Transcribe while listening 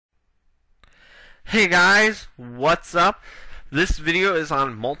Hey guys, what's up? This video is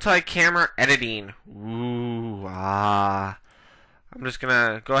on multi-camera editing. I'm just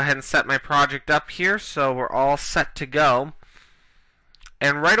gonna go ahead and set my project up here so we're all set to go.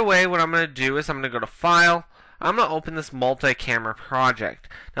 And right away what I'm gonna do is I'm gonna go to File. I'm gonna open this multi-camera project.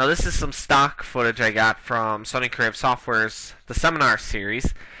 Now this is some stock footage I got from Sony Creative Software's The Seminar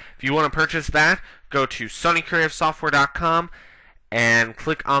series. If you want to purchase that, go to sonycreativesoftware.com and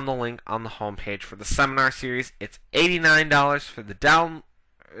click on the link on the homepage for the seminar series. It's $89 for the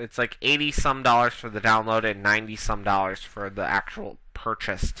it's like $80 some for the download and $90 some for the actual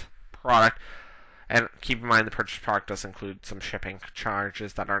purchased product. And keep in mind the purchased product does include some shipping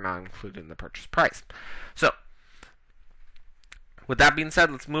charges that are not included in the purchase price. So, with that being said,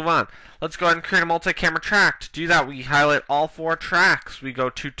 let's move on. Let's go ahead and create a multi-camera track. To do that, we highlight all 4 tracks. We go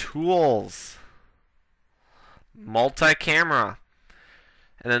to Tools, Multi-Camera.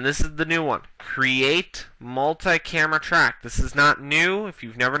 And then this is the new one, Create Multi-Camera Track. This is not new. If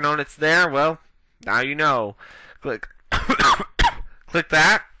you've never known it's there, well, now you know. Click click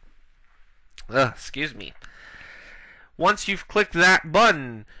that. Excuse me. Once you've clicked that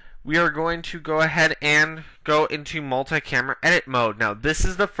button, we are going to go ahead and go into multi-camera edit mode. Now, this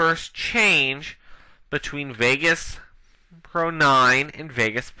is the first change between Vegas Pro 9 and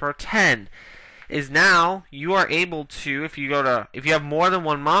Vegas Pro 10. Is now you are able to, if you have more than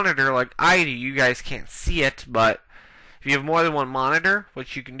one monitor like I do, you guys can't see it, but if you have more than one monitor,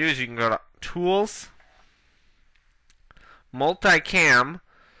 what you can do is you can go to Tools, Multicam,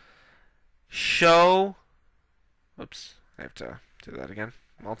 Show, oops, I have to do that again,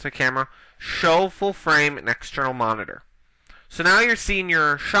 Multi-camera, Show Full Frame and External Monitor. So now you're seeing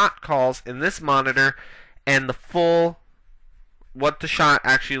your shot calls in this monitor and what the shot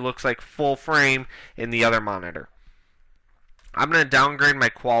actually looks like full frame in the other monitor. I'm going to downgrade my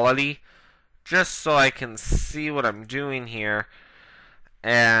quality just so I can see what I'm doing here.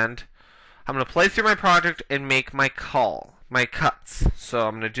 And I'm going to play through my project and make my cuts. So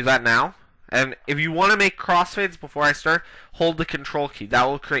I'm going to do that now. And if you want to make crossfades before I start, hold the control key. That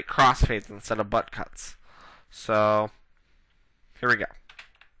will create crossfades instead of butt cuts. So here we go.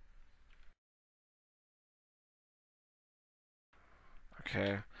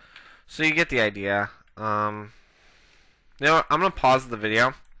 Okay, so you get the idea. You know what? I'm going to pause the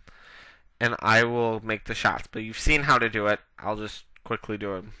video and I will make the shots. But you've seen how to do it. I'll just quickly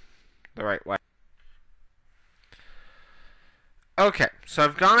do it the right way. Okay, so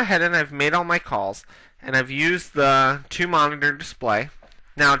I've gone ahead and I've made all my calls. And I've used the 2-monitor display.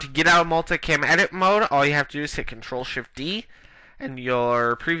 Now, to get out of multicam edit mode, all you have to do is hit Control-Shift-D. And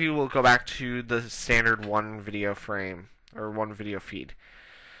your preview will go back to the standard 1 video frame. Or 1 video feed.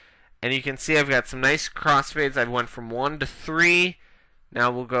 And you can see I've got some nice crossfades. I went from 1 to 3.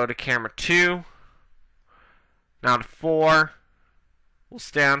 Now we'll go to camera 2. Now to 4. We'll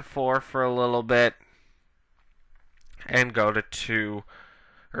stay on 4 for a little bit. And go to 2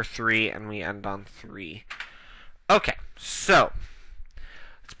 or 3. And we end on 3. Okay, so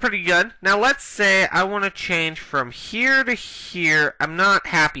it's pretty good. Now let's say I want to change from here to here. I'm not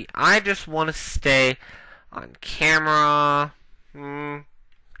happy. I just want to stay on camera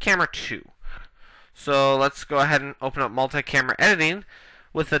 2. So let's go ahead and open up multi-camera editing.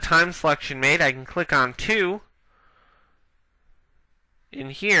 With the time selection made, I can click on 2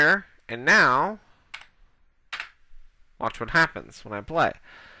 in here, and now watch what happens when I play.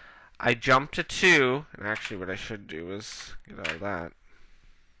 I jump to 2, and actually what I should do is get all that.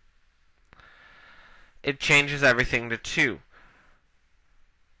 It changes everything to 2.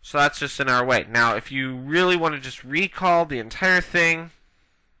 So that's just in our way. Now, if you really want to just recall the entire thing,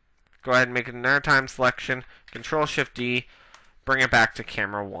 go ahead and make another time selection, Control-Shift-D, bring it back to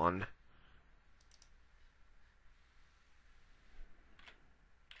camera 1.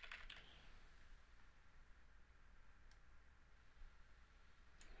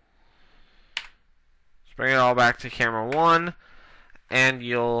 Just bring it all back to camera 1, and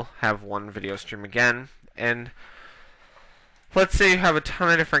you'll have 1 video stream again. And let's say you have a ton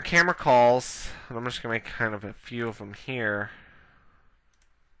of different camera calls, and I'm just going to make kind of a few of them here.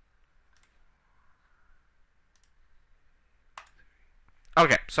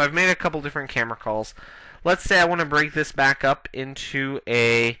 Okay, so I've made a couple different camera calls. Let's say I want to break this back up into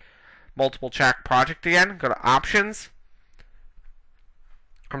a multiple track project again. Go to Options.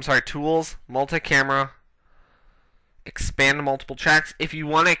 Tools, Multi-Camera, Expand to Multiple Tracks. If you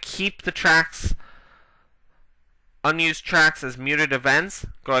want to keep the tracks, unused tracks as muted events,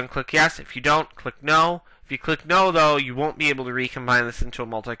 go ahead and click yes. If you don't, click no. If you click no, though, you won't be able to recombine this into a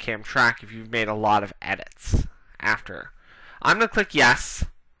multicam track if you've made a lot of edits after. I'm going to click yes.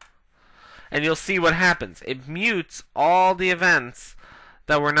 and you'll see what happens. It mutes all the events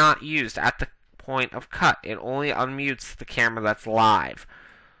that were not used at the point of cut. It only unmutes the camera that's live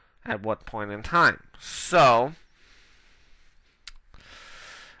at what point in time. So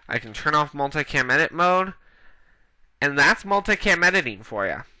I can turn off multicam edit mode, and that's multicam editing for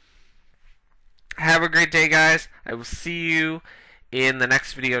you. Have a great day, guys. I will see you in the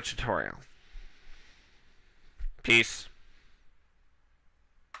next video tutorial. Peace.